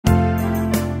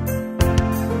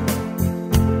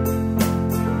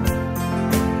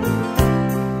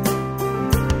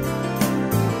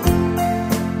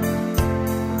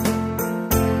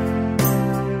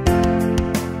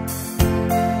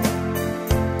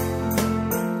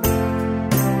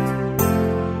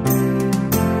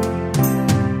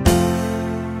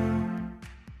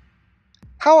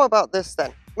How about this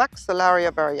then? Maxillary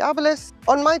variabilis,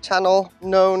 on my channel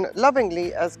known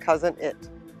lovingly as Cousin It.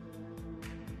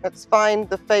 Let's find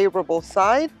the favorable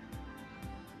side.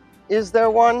 Is there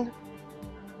one?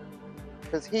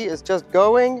 Because he is just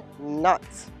going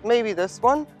nuts. Maybe this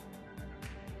one.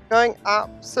 Going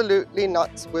absolutely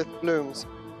nuts with blooms.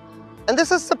 And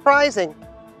this is surprising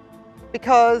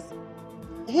because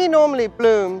he normally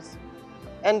blooms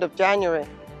end of January.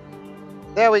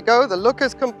 There we go, the look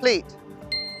is complete.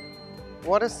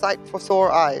 What a sight for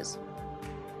sore eyes.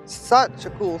 Such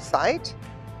a cool sight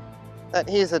that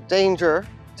he's a danger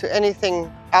to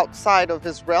anything outside of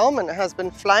his realm and has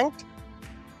been flanked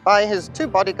by his two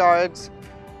bodyguards,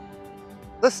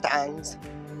 the stands.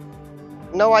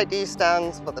 No ID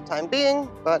stands for the time being,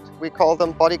 but we call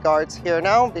them bodyguards here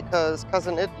now because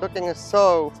Cousin It looking is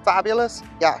so fabulous.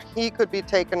 Yeah, he could be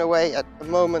taken away at a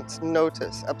moment's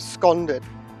notice, absconded.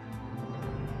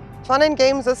 Fun and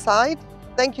games aside,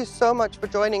 thank you so much for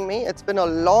joining me. It's been a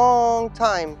long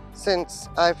time since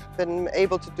I've been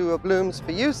able to do a Blooms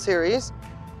for You series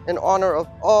in honor of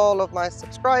all of my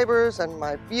subscribers and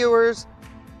my viewers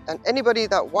and anybody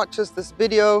that watches this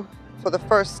video for the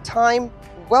first time.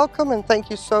 Welcome and thank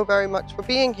you so very much for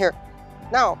being here.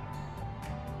 Now,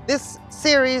 this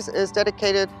series is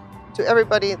dedicated to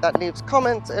everybody that leaves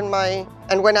comments in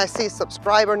and when I see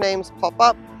subscriber names pop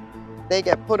up, they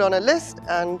get put on a list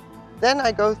and then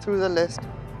I go through the list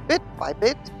bit by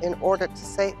bit in order to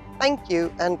say thank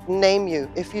you and name you.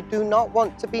 If you do not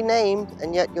want to be named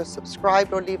and yet you're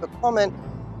subscribed or leave a comment,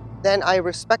 then I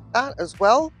respect that as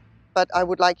well. But I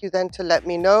would like you then to let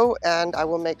me know and I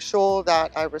will make sure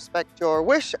that I respect your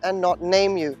wish and not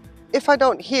name you. If I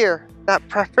don't hear that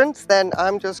preference, then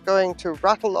I'm just going to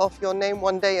rattle off your name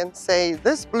one day and say,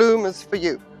 this bloom is for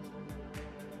you.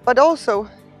 But also,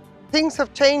 things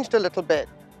have changed a little bit.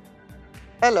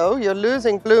 Hello, you're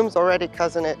losing blooms already,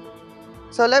 Cousin It.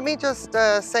 So let me just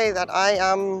say that I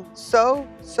am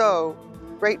so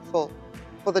grateful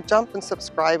for the jump in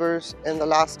subscribers in the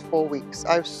last 4 weeks.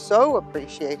 I've so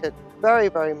appreciated very,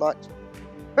 very much.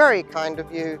 Very kind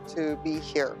of you to be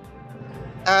here.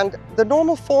 And the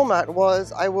normal format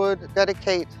was I would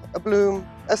dedicate a bloom,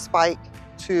 a spike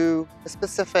to a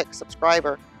specific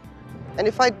subscriber. And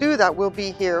if I do that, we'll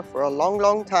be here for a long,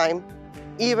 long time,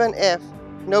 even if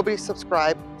nobody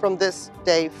subscribed from this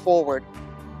day forward.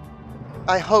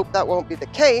 I hope that won't be the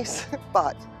case,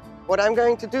 but what I'm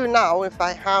going to do now, if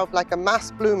I have like a mass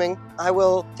blooming, I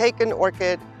will take an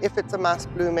orchid, if it's a mass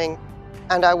blooming,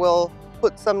 and I will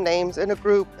put some names in a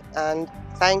group and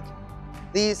thank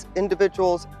these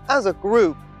individuals as a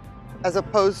group, as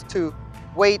opposed to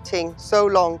waiting so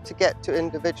long to get to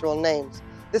individual names.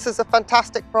 This is a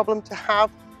fantastic problem to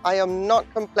have. I am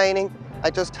not complaining. I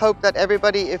just hope that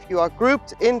everybody, if you are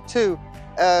grouped into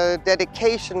a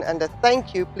dedication and a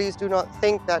thank you, please do not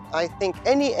think that I think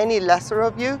any lesser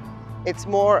of you. It's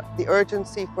more the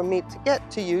urgency for me to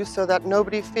get to you so that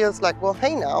nobody feels like, well,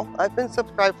 hey now, I've been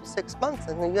subscribed for 6 months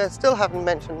and you still haven't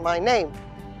mentioned my name.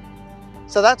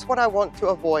 So that's what I want to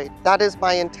avoid. That is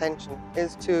my intention,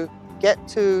 is to get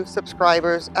to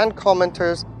subscribers and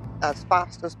commenters as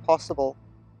fast as possible.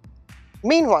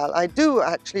 Meanwhile, I do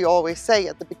actually always say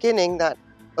at the beginning that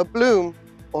a bloom,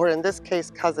 or in this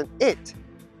case, Cousin It,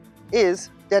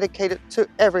 is dedicated to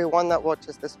everyone that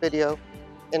watches this video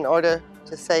in order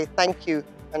to say thank you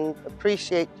and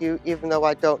appreciate you even though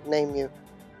I don't name you.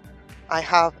 I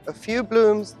have a few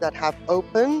blooms that have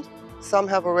opened. Some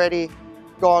have already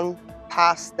gone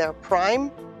past their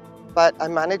prime, but I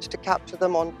managed to capture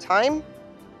them on time,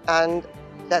 and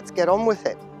let's get on with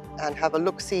it and have a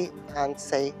look-see and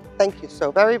say thank you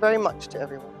so very, very much to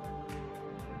everyone.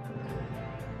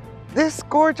 This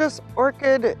gorgeous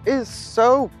orchid is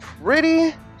so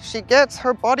pretty. She gets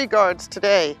her bodyguards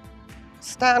today.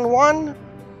 Stand 1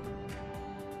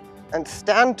 and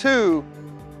stand 2,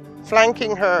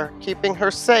 flanking her, keeping her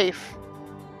safe.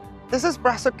 This is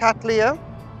Brassicatlia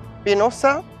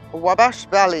venosa Wabash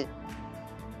Valley.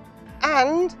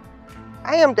 And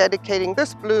I am dedicating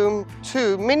this bloom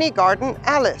to Mini Garden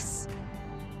Alice,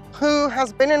 who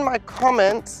has been in my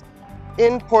comments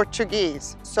in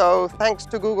Portuguese. So thanks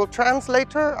to Google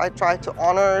Translator, I try to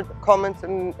honor the comments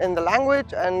in the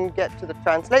language and get to the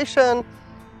translation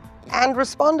and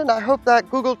respond, and I hope that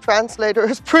Google Translator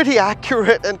is pretty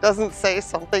accurate and doesn't say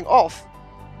something off.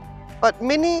 But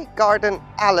Mini Garden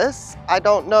Alice, I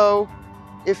don't know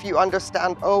if you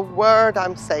understand a word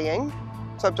I'm saying,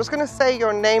 so I'm just going to say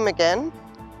your name again,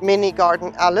 Mini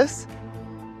Garden Alice.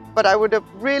 But I would have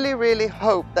really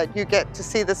hoped that you get to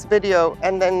see this video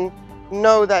and then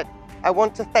know that I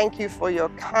want to thank you for your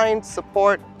kind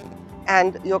support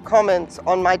and your comments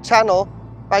on my channel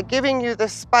by giving you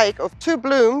this spike of 2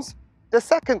 blooms, the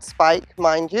second spike,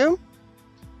 mind you,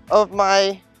 of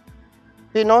my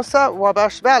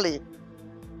𝑰𝑵𝑺𝑰𝑩𝑺𝑷𝒰𝒹𝒔.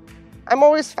 I'm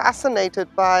always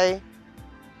fascinated by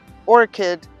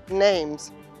orchid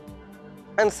names,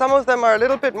 and some of them are a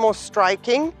little bit more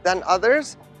striking than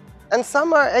others, and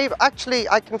some are actually,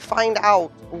 I can find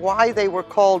out why they were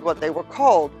called what they were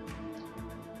called.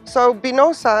 So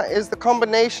𝑰𝑵𝑺𝑰 is the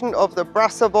combination of the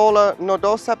Brassavola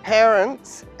nodosa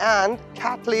parents and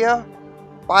Cattleya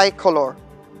bicolor.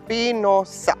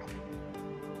 𝑰𝑵𝑺𝑰.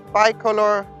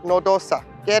 Bicolor nodosa.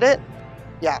 Get it?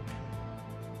 Yeah.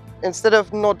 Instead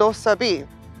of nodosa B,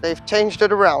 they've changed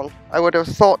it around. I would have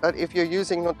thought that if you're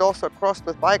using nodosa crossed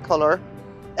with bicolor,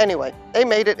 anyway, they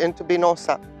made it into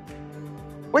𝑰𝑵𝑺𝑰,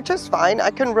 which is fine,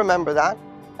 I can remember that.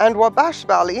 And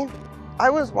𝑤abashvali, I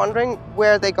was wondering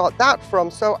where they got that from,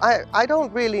 so I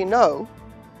don't really know.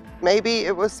 Maybe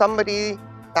it was somebody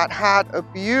that had a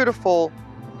beautiful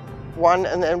one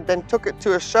and then took it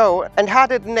to a show and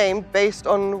had it named based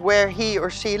on where he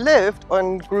or she lived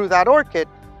and grew that orchid.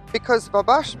 Because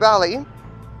𝑤abashvali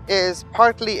is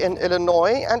partly in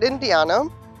Illinois and Indiana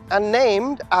and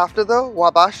named after the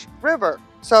Wabash River.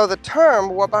 So the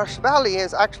term Wabash Valley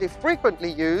is actually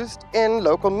frequently used in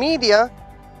local media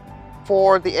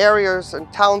for the areas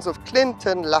and towns of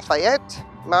Clinton, Lafayette,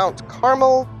 Mount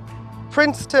Carmel,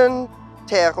 Princeton,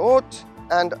 Terre Haute,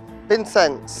 and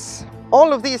Vincennes.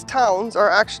 All of these towns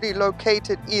are actually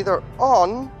located either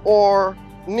on or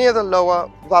near the lower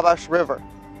Wabash River.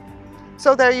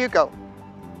 So there you go.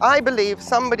 I believe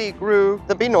somebody grew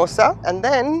the 𝑰𝑵𝑺𝑰 and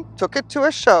then took it to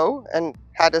a show and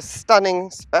had a stunning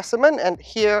specimen, and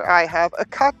here I have a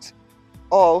cut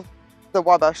of the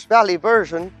Wabash Valley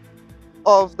version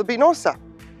of the 𝑰𝑵𝑺𝑰.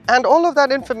 And all of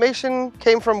that information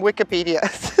came from Wikipedia.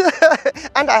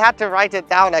 And I had to write it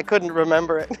down, I couldn't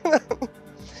remember it.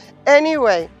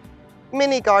 Anyway,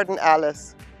 Mini Garden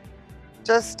Alice.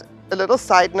 Just a little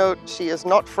side note, she is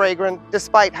not fragrant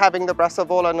despite having the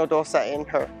Brassavola nodosa in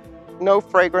her. No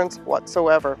fragrance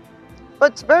whatsoever.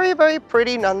 But it's very, very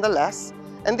pretty nonetheless.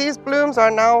 And these blooms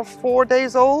are now 4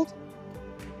 days old.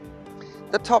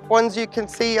 The top ones you can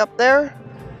see up there.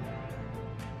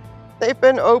 They've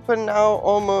been open now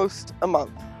almost a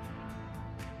month.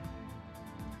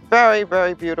 Very,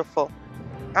 very beautiful.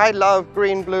 I love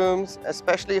green blooms,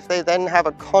 especially if they then have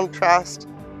a contrast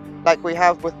like we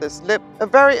have with this lip. A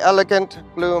very elegant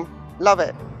bloom. Love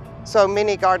it. So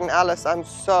Mini Garden Alice, I'm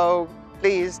so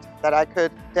pleased that I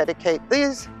could dedicate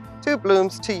these 2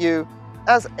 blooms to you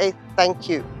as a thank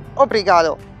you.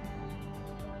 Obrigado.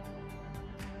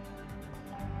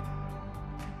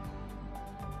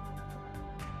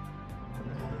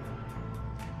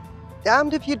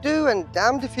 Damned if you do and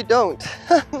damned if you don't.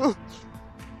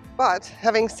 But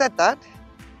having said that,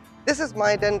 this is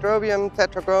my Dendrobium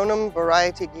tetragronum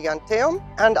variety giganteum,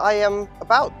 and I am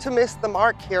about to miss the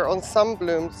mark here on some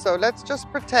blooms, so let's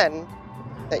just pretend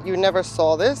that you never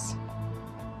saw this.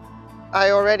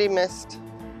 I already missed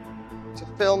to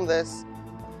film this,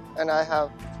 and I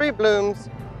have 3 blooms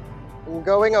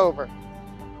going over.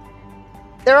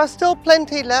 There are still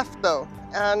plenty left though,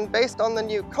 and based on the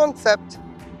new concept,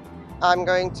 I'm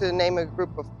going to name a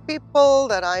group of people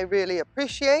that I really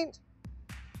appreciate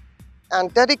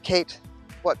and dedicate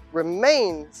what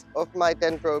remains of my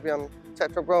Dendrobium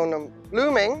tetragronum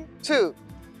blooming to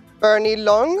Bernie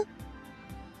Long,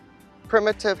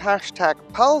 primitive hashtag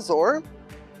Palzor,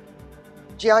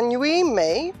 Jianhui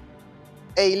Mei,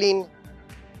 Eileen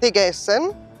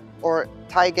Tigesen or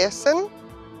Tigesen,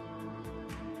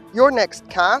 Your Next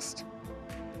Cast,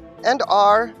 and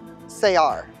R.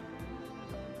 Sayar.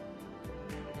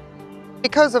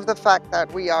 Because of the fact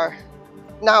that we are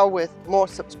now with more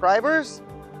subscribers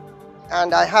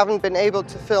and I haven't been able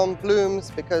to film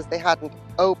blooms because they hadn't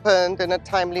opened in a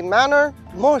timely manner,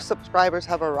 more subscribers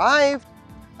have arrived.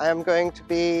 I am going to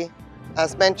be,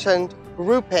 as mentioned,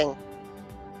 grouping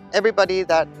everybody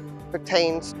that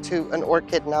pertains to an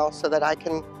orchid now so that I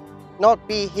can not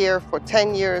be here for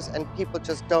 10 years and people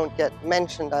just don't get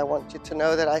mentioned. I want you to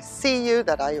know that I see you,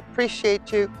 that I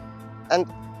appreciate you,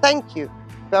 and thank you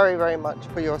very, very much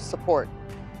for your support.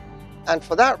 And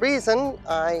for that reason,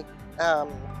 I am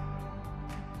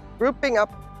grouping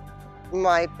up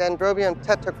my Dendrobium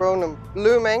tetragronum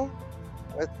blooming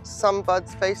with some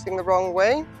buds facing the wrong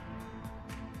way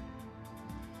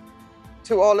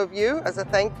to all of you as a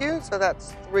thank you. So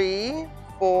that's 3,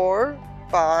 4,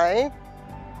 5,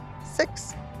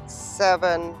 6,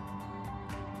 7,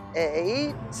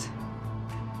 8,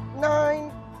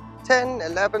 9, 10,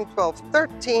 11, 12,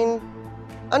 13.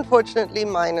 Unfortunately,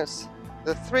 minus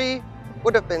the 3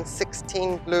 would have been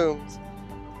 16 blooms.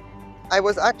 I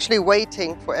was actually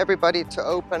waiting for everybody to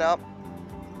open up,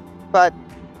 but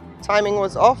timing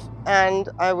was off and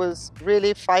I was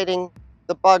really fighting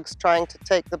the bugs trying to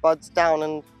take the buds down,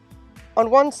 and on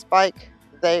one spike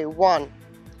they won.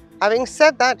 Having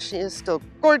said that, she is still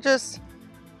gorgeous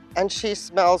and she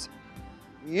smells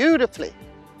beautifully.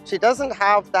 She doesn't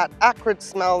have that acrid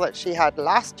smell that she had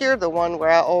last year, the one where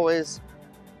I always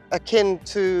akin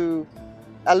to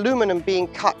aluminum being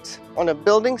cut on a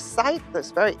building site, this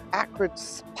very acrid,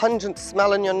 pungent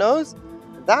smell in your nose.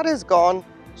 That is gone.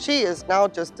 She is now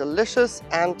just delicious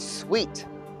and sweet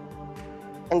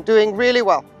and doing really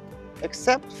well,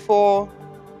 except for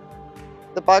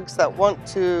the bugs that want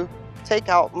to take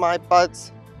out my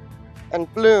buds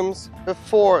and blooms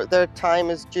before their time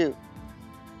is due.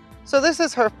 So this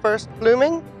is her first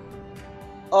blooming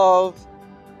of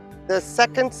the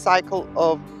second cycle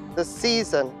of the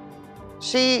season.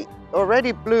 She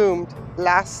already bloomed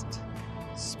last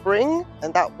spring,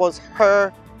 and that was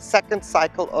her second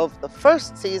cycle of the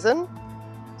first season.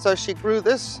 So she grew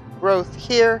this growth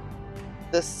here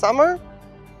this summer,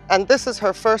 and this is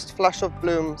her first flush of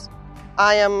blooms.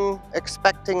 I am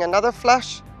expecting another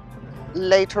flush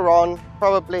later on,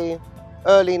 probably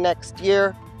early next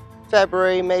year,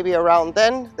 February, maybe around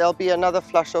then, there'll be another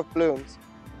flush of blooms.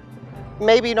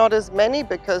 Maybe not as many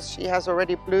because she has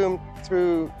already bloomed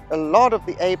through a lot of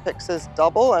the apexes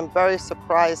double. I'm very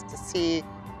surprised to see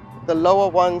the lower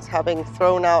ones having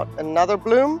thrown out another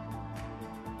bloom.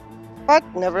 But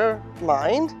never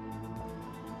mind,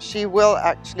 she will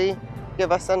actually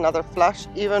give us another flush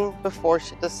even before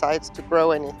she decides to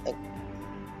grow anything.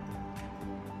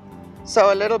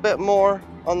 So a little bit more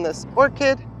on this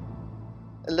orchid,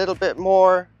 a little bit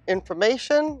more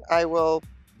information. I will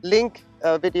link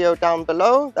a video down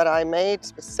below that I made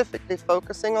specifically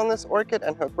focusing on this orchid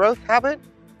and her growth habit.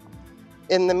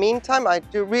 In the meantime, I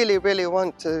do really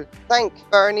want to thank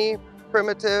Bernie,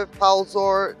 Primitive,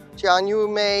 Palzor,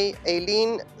 Jianyume,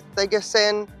 Aileen,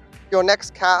 Thegesen, Your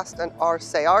Next Cast, and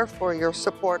RCR for your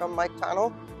support on my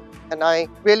channel. And I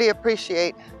really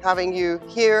appreciate having you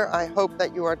here. I hope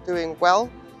that you are doing well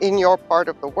in your part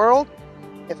of the world.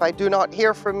 If I do not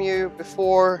hear from you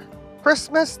before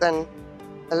Christmas, then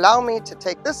allow me to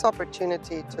take this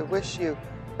opportunity to wish you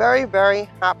very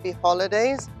happy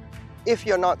holidays. If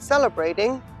you're not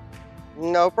celebrating,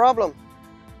 no problem.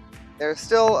 There's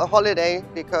still a holiday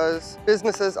because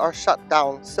businesses are shut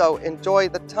down. So enjoy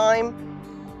the time,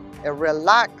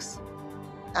 relax,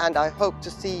 and I hope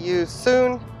to see you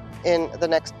soon in the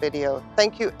next video.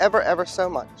 Thank you ever so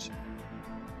much.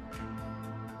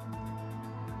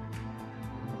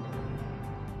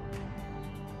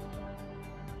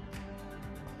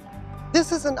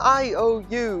 This is an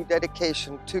IOU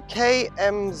dedication to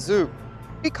𝑘𝑚𝒍𝒐𝒐𝒎🔏,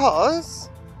 because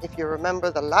if you remember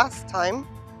the last time,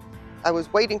 I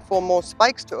was waiting for more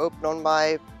spikes to open on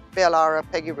my Bealara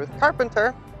Peggy Ruth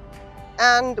Carpenter,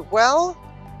 and well,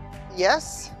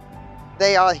 yes,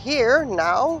 they are here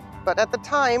now, but at the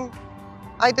time,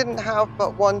 I didn't have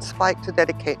but one spike to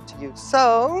dedicate to you.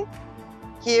 So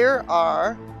here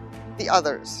are the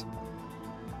others.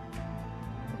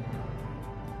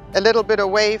 A little bit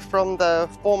away from the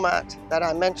format that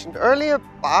I mentioned earlier,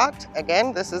 but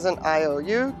again, this is an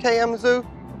IOU, 𝑘𝑚𝒍𝒐𝒏.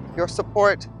 Your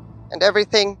support and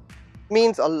everything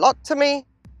means a lot to me.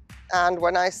 And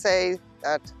when I say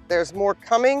that there's more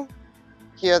coming,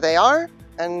 here they are.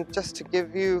 And just to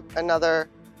give you another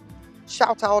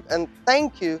shout out and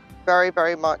thank you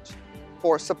very much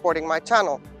for supporting my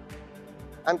channel.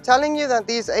 I'm telling you that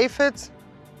these aphids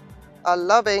are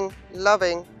loving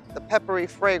the peppery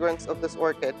fragrance of this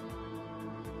orchid.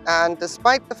 And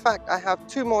despite the fact I have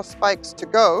 2 more spikes to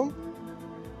go,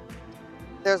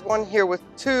 there's one here with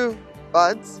 2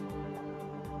 buds.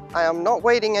 I am not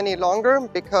waiting any longer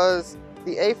because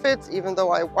the aphids, even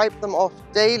though I wipe them off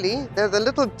daily, they're the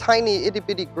little tiny itty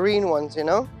bitty green ones, you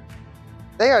know?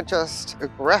 They are just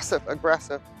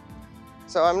aggressive.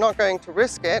 So I'm not going to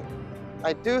risk it.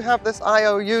 I do have this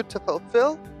IOU to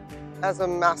fulfill as a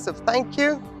massive thank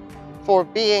you for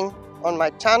being on my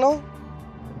channel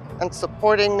and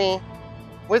supporting me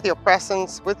with your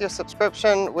presence, with your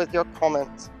subscription, with your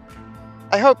comments.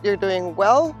 I hope you're doing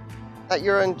well, that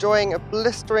you're enjoying a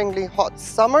blisteringly hot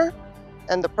summer,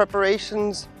 and the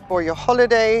preparations for your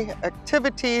holiday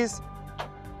activities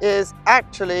is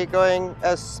actually going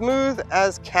as smooth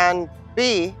as can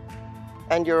be,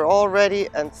 and you're all ready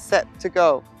and set to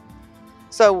go.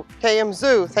 So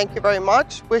𝑘𝑚𝒍𝒐𝒏, thank you very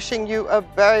much. Wishing you a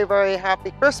very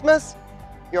happy Christmas,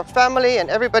 your family and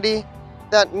everybody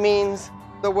that means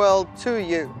the world to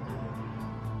you.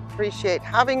 Appreciate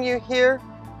having you here.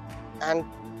 And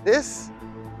this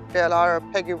Bealara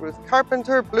Peggy Ruth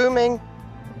Carpenter blooming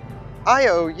I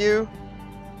owe you.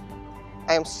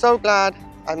 I am so glad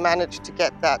I managed to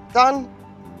get that done.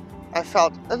 I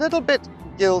felt a little bit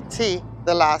guilty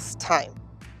the last time.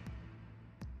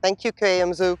 Thank you,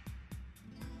 KMZoo.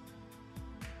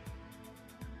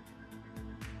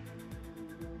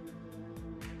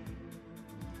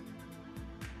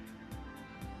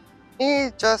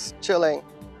 He's just chilling,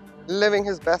 living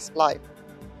his best life.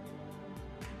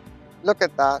 Look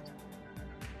at that.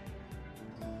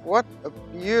 What a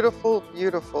beautiful,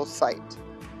 beautiful sight.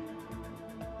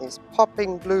 These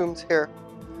popping blooms here.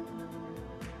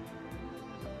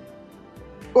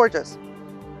 Gorgeous.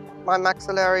 My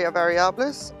Maxillaria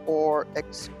variabilis, or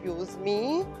excuse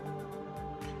me,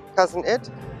 cousin it,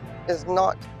 is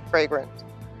not fragrant,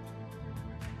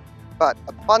 but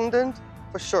abundant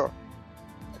for sure.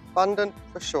 Abundant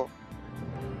for sure.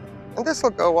 And this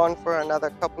will go on for another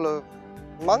couple of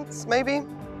months maybe,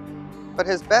 but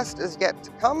his best is yet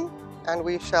to come, and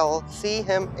we shall see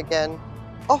him again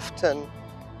often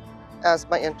as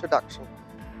my introduction.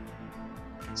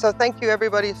 So thank you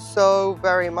everybody so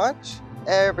very much,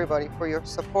 everybody, for your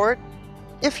support.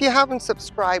 If you haven't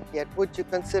subscribed yet, would you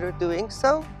consider doing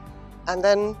so? And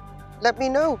then let me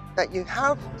know that you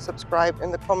have subscribed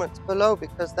in the comments below,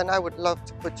 because then I would love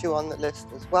to put you on the list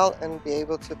as well and be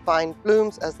able to find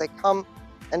blooms as they come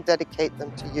and dedicate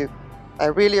them to you. I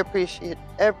really appreciate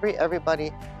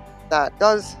everybody that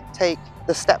does take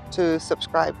the step to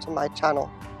subscribe to my channel.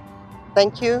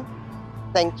 Thank you.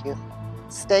 Thank you.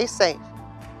 Stay safe,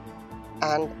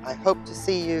 and I hope to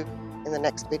see you in the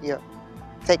next video.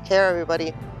 Take care,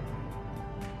 everybody.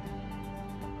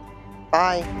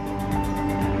 Bye.